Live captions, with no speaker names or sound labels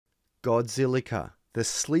God, Zilliqa, the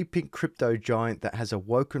sleeping crypto giant that has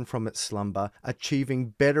awoken from its slumber,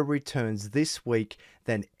 achieving better returns this week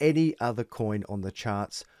than any other coin on the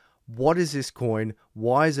charts. What is this coin?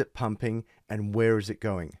 Why is it pumping? And where is it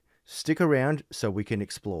going? Stick around so we can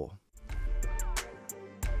explore.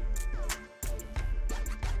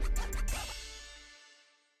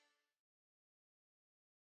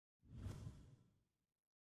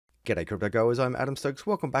 G'day crypto goers, I'm Adam Stokes.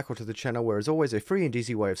 Welcome back onto the channel where as always a free and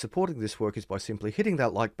easy way of supporting this work is by simply hitting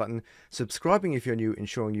that like button, subscribing if you're new,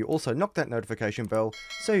 ensuring you also knock that notification bell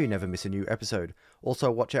so you never miss a new episode.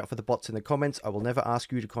 Also watch out for the bots in the comments. I will never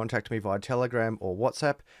ask you to contact me via Telegram or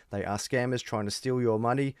WhatsApp. They are scammers trying to steal your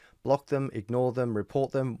money. Block them, ignore them,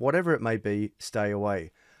 report them, whatever it may be, stay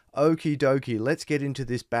away. Okie dokie, let's get into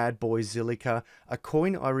this bad boy Zilliqa, a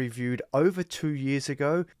coin I reviewed over 2 years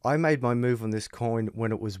ago. I made my move on this coin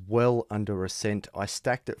when it was well under a cent. I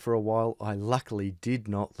stacked it for a while. I luckily did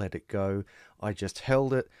not let it go. I just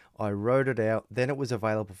held it. I wrote it out. Then it was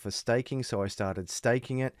available for staking, so I started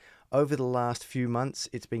staking it. Over the last few months,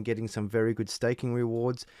 it's been getting some very good staking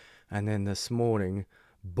rewards. And then this morning,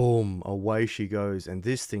 boom, away she goes. And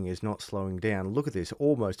this thing is not slowing down. Look at this,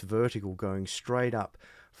 almost vertical, going straight up.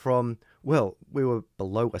 From, well, we were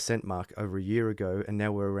below a cent mark over a year ago, and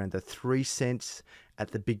now we're around the 3 cents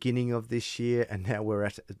at the beginning of this year, and now we're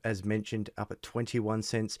at, as mentioned, up at 21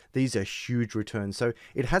 cents. These are huge returns. So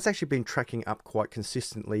it has actually been tracking up quite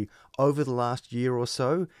consistently over the last year or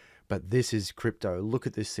so. But this is crypto. Look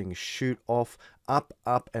at this thing shoot off, up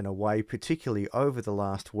and away, particularly over the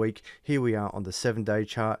last week. Here we are on the 7-day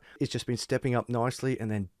chart. It's just been stepping up nicely and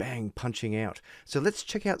then bang, punching out. So let's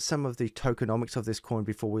check out some of the tokenomics of this coin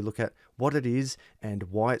before we look at what it is and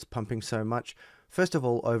why it's pumping so much. First of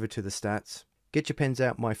all, over to the stats. Get your pens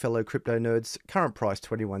out, my fellow crypto nerds. Current price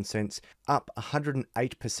 21 cents, up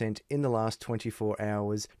 108% in the last 24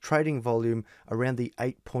 hours. Trading volume around the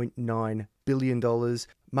 $8.9 billion.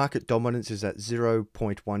 Market dominance is at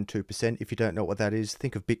 0.12%. If you don't know what that is,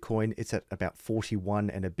 think of Bitcoin. It's at about 41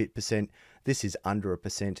 and a bit percent. This is under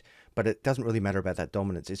 1%, but it doesn't really matter about that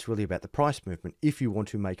dominance. It's really about the price movement. If you want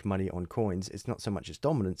to make money on coins, it's not so much its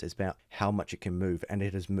dominance, it's about how much it can move. And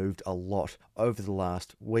it has moved a lot over the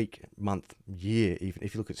last week, month, year. Even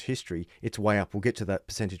if you look at its history, it's way up. We'll get to that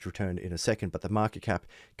percentage return in a second, but the market cap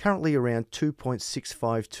currently around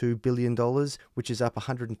 $2.652 billion, which is up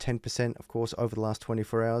 110%, of course, over the last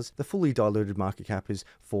 24 hours. The fully diluted market cap is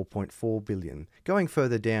 4.4 billion. Going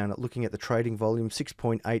further down, looking at the trading volume,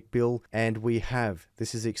 6.8 bill, and we have,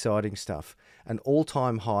 this is exciting stuff, an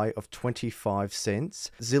all-time high of 25 cents.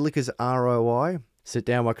 Zilliqa's ROI, sit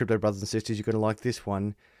down my crypto brothers and sisters, you're going to like this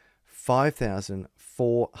one,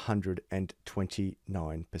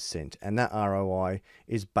 5,429%. And that ROI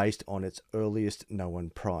is based on its earliest known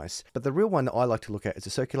price. But the real one that I like to look at is the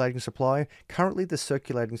circulating supply. Currently, the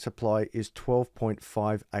circulating supply is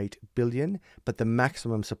 12.58 billion, but the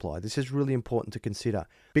maximum supply, this is really important to consider.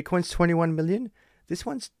 Bitcoin's 21 million. This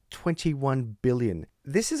one's 21 billion.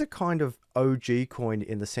 This is a kind of OG coin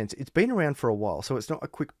in the sense it's been around for a while, so it's not a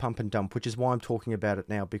quick pump and dump, which is why I'm talking about it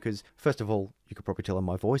now, because first of all, you could probably tell in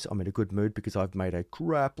my voice, I'm in a good mood because I've made a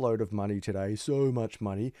crap load of money today, so much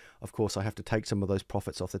money. Of course, I have to take some of those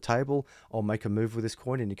profits off the table. I'll make a move with this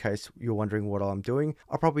coin in case you're wondering what I'm doing.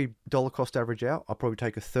 I'll probably dollar cost average out. I'll probably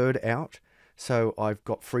take a third out. So I've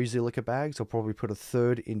got free Zilliqa bags. I'll probably put a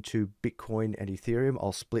third into Bitcoin and Ethereum.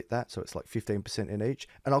 I'll split that, so it's like 15% in each.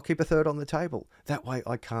 And I'll keep a third on the table. That way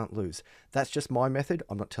I can't lose. That's just my method.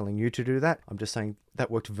 I'm not telling you to do that. I'm just saying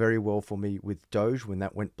that worked very well for me with Doge when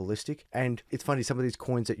that went ballistic. And it's funny, some of these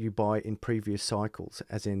coins that you buy in previous cycles,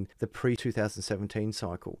 as in the pre-2017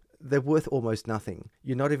 cycle, they're worth almost nothing.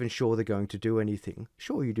 You're not even sure they're going to do anything.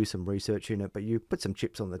 Sure, you do some research in it, but you put some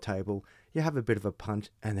chips on the table, you have a bit of a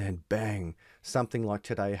punt, and then bang, something like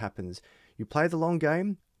today happens. You play the long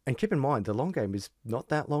game, and keep in mind, the long game is not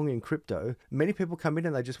that long in crypto. Many people come in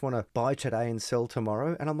and they just want to buy today and sell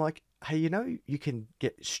tomorrow. And I'm like, hey, you know, you can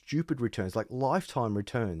get stupid returns, like lifetime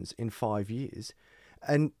returns in 5 years.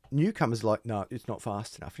 And newcomers are like, no, it's not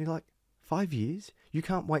fast enough. And you're like, 5 years? You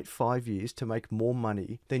can't wait 5 years to make more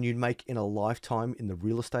money than you'd make in a lifetime in the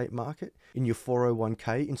real estate market, in your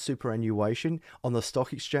 401k, in superannuation, on the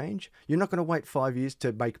stock exchange. You're not going to wait 5 years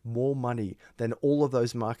to make more money than all of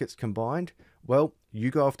those markets combined. Well,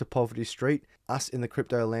 you go off to Poverty Street. Us in the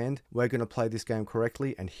crypto land, we're going to play this game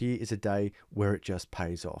correctly, and here is a day where it just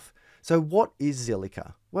pays off. So what is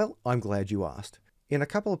Zilliqa? Well, I'm glad you asked. In a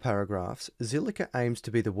couple of paragraphs, Zilliqa aims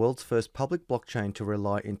to be the world's first public blockchain to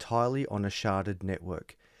rely entirely on a sharded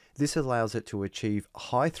network. This allows it to achieve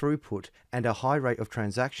high throughput and a high rate of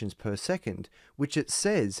transactions per second, which it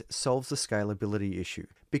says solves the scalability issue.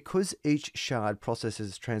 Because each shard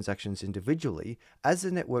processes transactions individually, as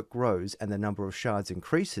the network grows and the number of shards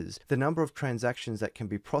increases, the number of transactions that can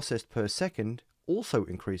be processed per second also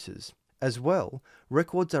increases. As well,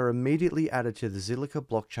 records are immediately added to the Zilliqa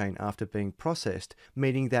blockchain after being processed,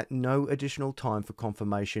 meaning that no additional time for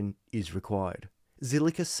confirmation is required.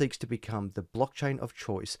 Zilliqa seeks to become the blockchain of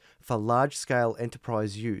choice for large-scale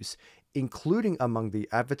enterprise use, including among the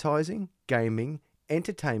advertising, gaming,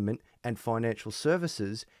 entertainment, and financial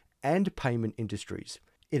services and payment industries.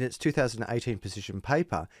 In its 2018 position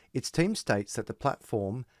paper, its team states that the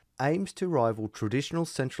platform aims to rival traditional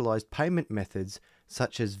centralized payment methods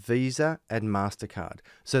such as Visa and MasterCard.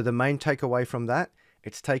 So the main takeaway from that,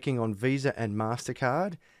 it's taking on Visa and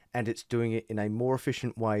MasterCard, and it's doing it in a more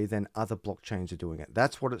efficient way than other blockchains are doing it.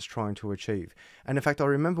 That's what it's trying to achieve. And in fact, I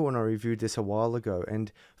remember when I reviewed this a while ago,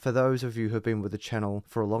 and for those of you who have been with the channel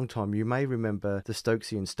for a long time, you may remember the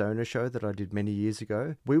Stokesy and Stoner show that I did many years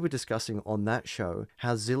ago. We were discussing on that show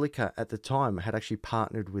how Zilliqa at the time had actually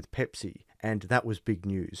partnered with Pepsi. And that was big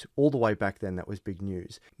news. All the way back then, that was big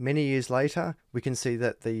news. Many years later, we can see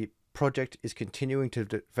that the project is continuing to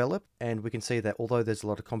develop, and we can see that although there's a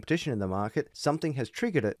lot of competition in the market, something has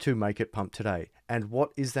triggered it to make it pump today. And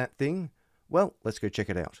what is that thing? Well, let's go check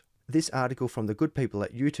it out. This article from the good people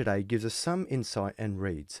at You Today gives us some insight and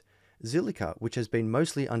reads, Zilliqa, which has been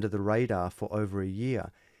mostly under the radar for over a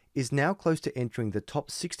year, is now close to entering the top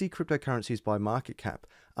 60 cryptocurrencies by market cap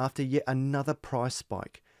after yet another price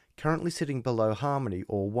spike, currently sitting below Harmony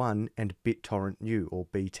or One and BitTorrent New or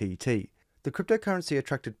BTT. The cryptocurrency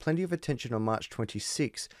attracted plenty of attention on March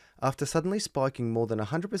 26 after suddenly spiking more than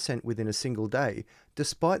 100% within a single day,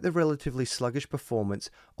 despite the relatively sluggish performance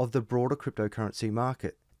of the broader cryptocurrency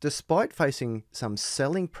market. Despite facing some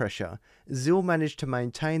selling pressure, ZIL managed to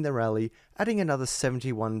maintain the rally, adding another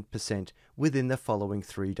 71% within the following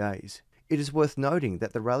 3 days. It is worth noting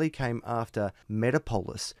that the rally came after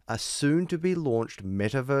Metapolis, a soon-to-be-launched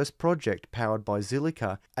metaverse project powered by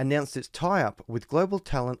Zilliqa, announced its tie-up with global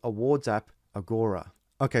talent awards app Agora.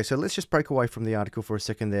 Okay, so let's just break away from the article for a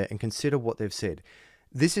second there and consider what they've said.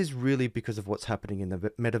 This is really because of what's happening in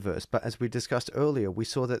the metaverse, but as we discussed earlier, we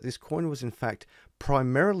saw that this coin was in fact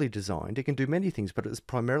primarily designed, it can do many things, but it's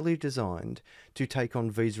primarily designed to take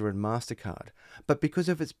on Visa and MasterCard. But because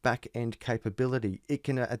of its back-end capability, it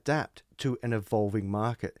can adapt to an evolving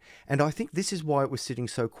market. And I think this is why it was sitting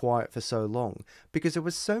so quiet for so long, because there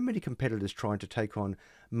were so many competitors trying to take on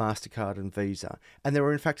MasterCard and Visa, and there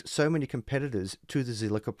were in fact so many competitors to the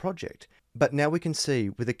Zilliqa project. But now we can see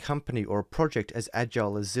with a company or a project as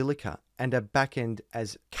agile as Zilliqa and a backend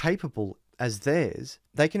as capable as theirs,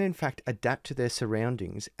 they can in fact adapt to their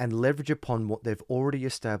surroundings and leverage upon what they've already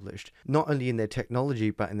established, not only in their technology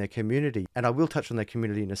but in their community. And I will touch on their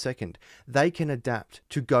community in a second. They can adapt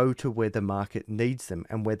to go to where the market needs them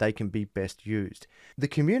and where they can be best used. The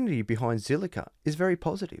community behind Zilliqa is very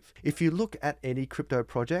positive. If you look at any crypto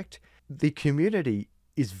project, the community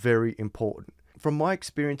is very important. From my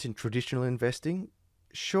experience in traditional investing,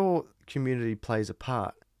 sure, community plays a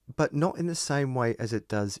part, but not in the same way as it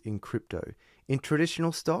does in crypto. In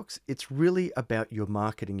traditional stocks, it's really about your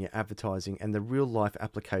marketing, your advertising, and the real life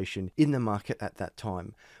application in the market at that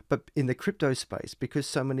time. But in the crypto space, because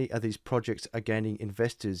so many of these projects are gaining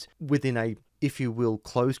investors within a, if you will,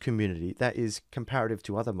 closed community, that is comparative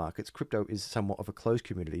to other markets. Crypto is somewhat of a closed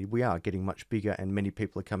community. We are getting much bigger and many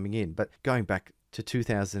people are coming in. But going back to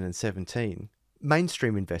 2017,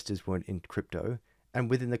 mainstream investors weren't in crypto, and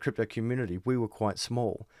within the crypto community, we were quite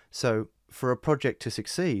small. So for a project to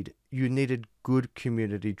succeed, you needed good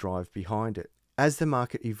community drive behind it. As the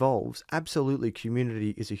market evolves, absolutely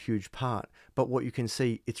community is a huge part, but what you can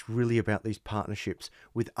see, it's really about these partnerships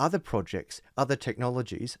with other projects, other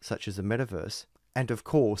technologies, such as the metaverse, and of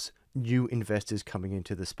course, new investors coming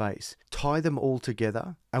into the space. Tie them all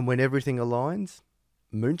together, and when everything aligns,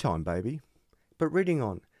 moontime, baby. But reading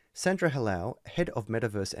on, Sandra Halal, head of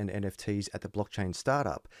Metaverse and NFTs at the blockchain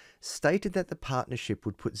startup, stated that the partnership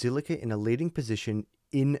would put Zilliqa in a leading position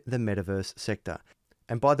in the metaverse sector.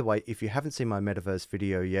 And by the way, if you haven't seen my metaverse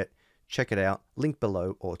video yet, check it out, link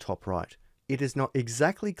below or top right. It is not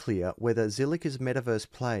exactly clear whether Zilliqa's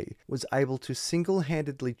metaverse play was able to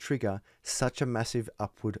single-handedly trigger such a massive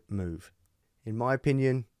upward move. In my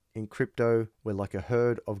opinion, in crypto, we're like a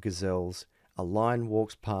herd of gazelles. A lion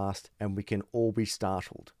walks past and we can all be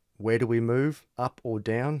startled. Where do we move? Up or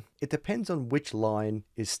down? It depends on which lion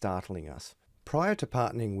is startling us. Prior to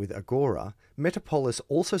partnering with Agora, Metapolis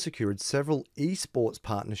also secured several esports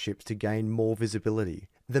partnerships to gain more visibility.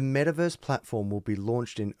 The metaverse platform will be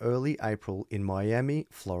launched in early April in Miami,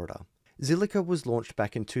 Florida. Zilliqa was launched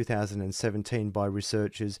back in 2017 by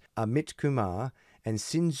researchers Amit Kumar and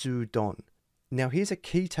Sinzu Don. Now here's a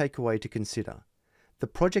key takeaway to consider. The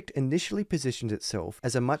project initially positioned itself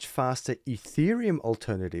as a much faster Ethereum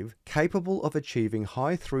alternative capable of achieving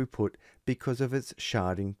high throughput because of its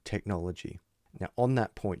sharding technology. Now on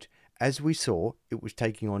that point, as we saw, it was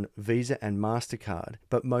taking on Visa and MasterCard,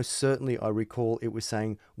 but most certainly I recall it was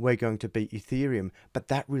saying we're going to beat Ethereum, but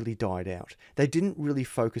that really died out. They didn't really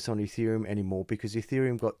focus on Ethereum anymore because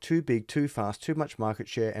Ethereum got too big, too fast, too much market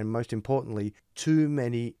share, and most importantly, too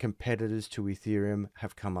many competitors to Ethereum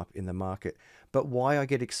have come up in the market. But why I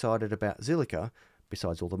get excited about Zilliqa,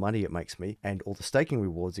 besides all the money it makes me and all the staking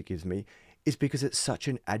rewards it gives me, is because it's such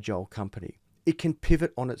an agile company. It can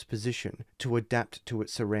pivot on its position to adapt to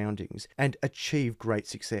its surroundings and achieve great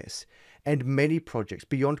success. And many projects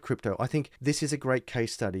beyond crypto, I think this is a great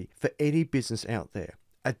case study for any business out there.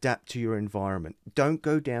 Adapt to your environment. Don't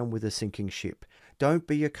go down with a sinking ship. Don't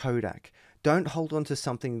be a Kodak. Don't hold on to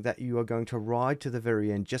something that you are going to ride to the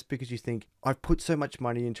very end just because you think, I've put so much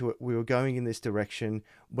money into it, we were going in this direction,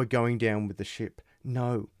 we're going down with the ship.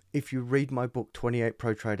 No. If you read my book, 28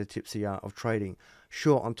 Pro Trader Tips, The Art of Trading,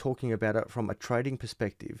 sure, I'm talking about it from a trading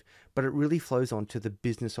perspective, but it really flows on to the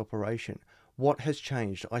business operation. What has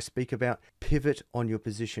changed? I speak about pivot on your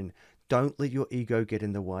position. Don't let your ego get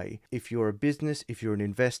in the way. If you're a business, if you're an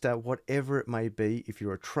investor, whatever it may be, if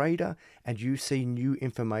you're a trader and you see new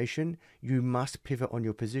information, you must pivot on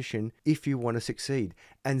your position if you want to succeed.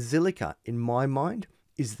 And Zilliqa, in my mind,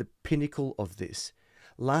 is the pinnacle of this.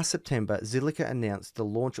 Last September, Zilliqa announced the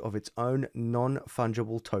launch of its own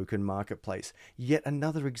non-fungible token marketplace. Yet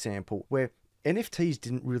another example where NFTs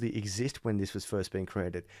didn't really exist when this was first being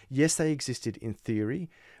created. Yes, they existed in theory,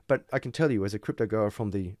 but I can tell you as a crypto goer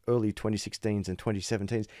from the early 2016s and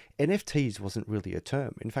 2017s, NFTs wasn't really a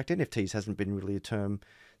term. In fact, NFTs hasn't been really a term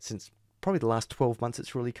since probably the last 12 months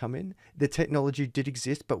it's really come in. The technology did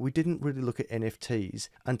exist, but we didn't really look at NFTs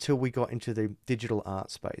until we got into the digital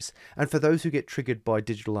art space. And for those who get triggered by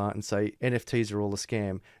digital art and say NFTs are all a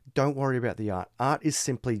scam, don't worry about the art. Art is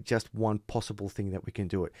simply just one possible thing that we can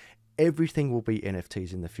do it. Everything will be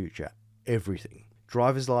NFTs in the future. Everything.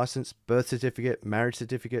 Driver's license, birth certificate, marriage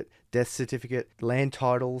certificate, death certificate, land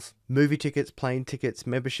titles, movie tickets, plane tickets,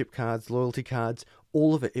 membership cards, loyalty cards,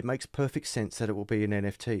 all of it. It makes perfect sense that it will be an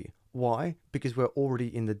NFT. Why? Because we're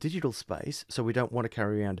already in the digital space, so we don't want to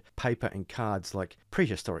carry around paper and cards like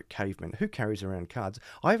prehistoric cavemen. Who carries around cards?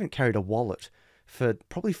 I haven't carried a wallet for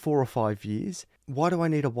probably 4 or 5 years. Why do I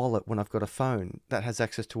need a wallet when I've got a phone that has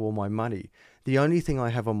access to all my money? The only thing I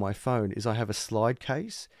have on my phone is I have a slide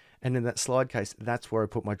case, and in that slide case, that's where I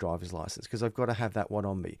put my driver's license because I've got to have that one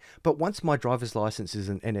on me. But once my driver's license is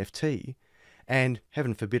an NFT, and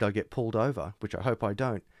heaven forbid I get pulled over, which I hope I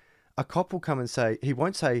don't, a cop will come and say, he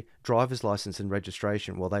won't say driver's license and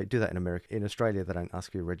registration. Well, they do that in America. In Australia, they don't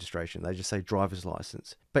ask you registration. They just say driver's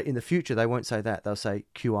license. But in the future, they won't say that. They'll say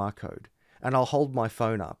QR code. And I'll hold my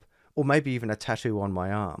phone up, or maybe even a tattoo on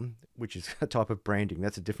my arm, which is a type of branding.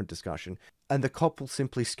 That's a different discussion. And the cop will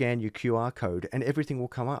simply scan your QR code and everything will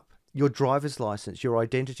come up. Your driver's license, your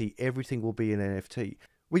identity, everything will be an NFT.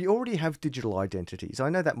 We already have digital identities. I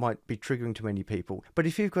know that might be triggering to many people, but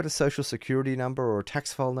if you've got a social security number or a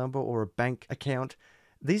tax file number or a bank account,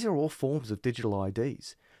 these are all forms of digital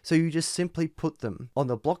IDs. So you just simply put them on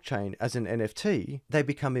the blockchain as an NFT, they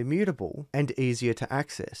become immutable and easier to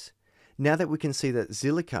access. Now that we can see that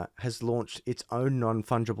Zilliqa has launched its own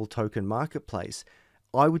non-fungible token marketplace,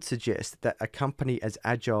 I would suggest that a company as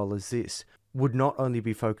agile as this would not only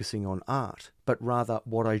be focusing on art, but rather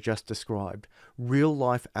what I just described,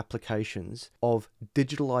 real-life applications of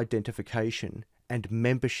digital identification and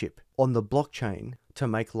membership on the blockchain to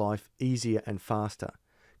make life easier and faster,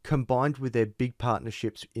 combined with their big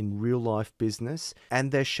partnerships in real-life business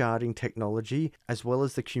and their sharding technology, as well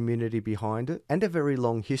as the community behind it, and a very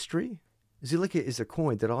long history. Zilliqa is a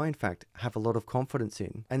coin that I, in fact, have a lot of confidence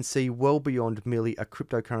in and see well beyond merely a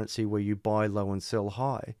cryptocurrency where you buy low and sell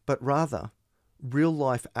high, but rather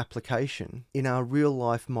real-life application in our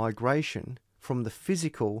real-life migration from the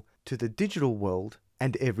physical to the digital world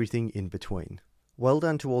and everything in between. Well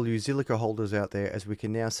done to all you Zilliqa holders out there, as we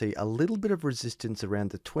can now see a little bit of resistance around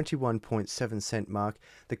the 21.7 cent mark.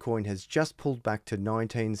 The coin has just pulled back to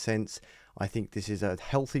 19 cents. I think this is a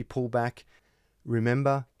healthy pullback.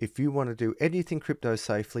 Remember, if you want to do anything crypto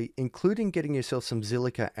safely, including getting yourself some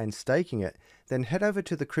Zilliqa and staking it, then head over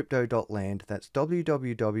to thecrypto.land, that's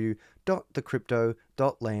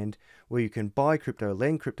www.thecrypto.land, where you can buy crypto,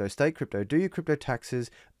 lend crypto, stake crypto, do your crypto taxes,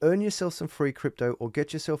 earn yourself some free crypto, or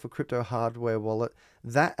get yourself a crypto hardware wallet,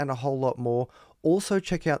 that and a whole lot more. Also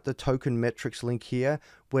check out the token metrics link here,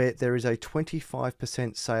 where there is a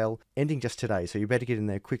 25% sale ending just today, so you better get in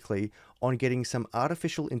there quickly, on getting some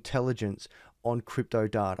artificial intelligence on crypto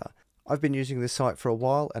data. I've been using this site for a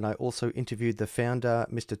while, and I also interviewed the founder,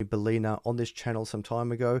 Mr. Bellina, on this channel some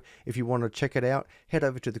time ago. If you want to check it out, head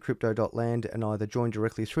over to thecrypto.land and either join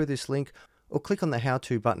directly through this link or click on the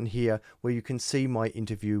how-to button here where you can see my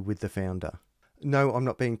interview with the founder. No, I'm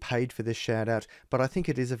not being paid for this shout out, but I think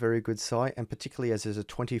it is a very good site, and particularly as there's a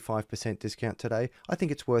 25% discount today, I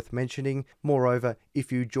think it's worth mentioning. Moreover,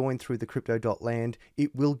 if you join through the crypto.land,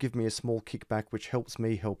 it will give me a small kickback, which helps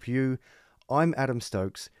me help you. I'm Adam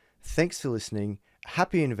Stokes. Thanks for listening.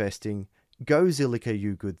 Happy investing. Go Zilliqa,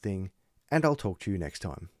 you good thing. And I'll talk to you next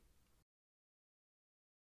time.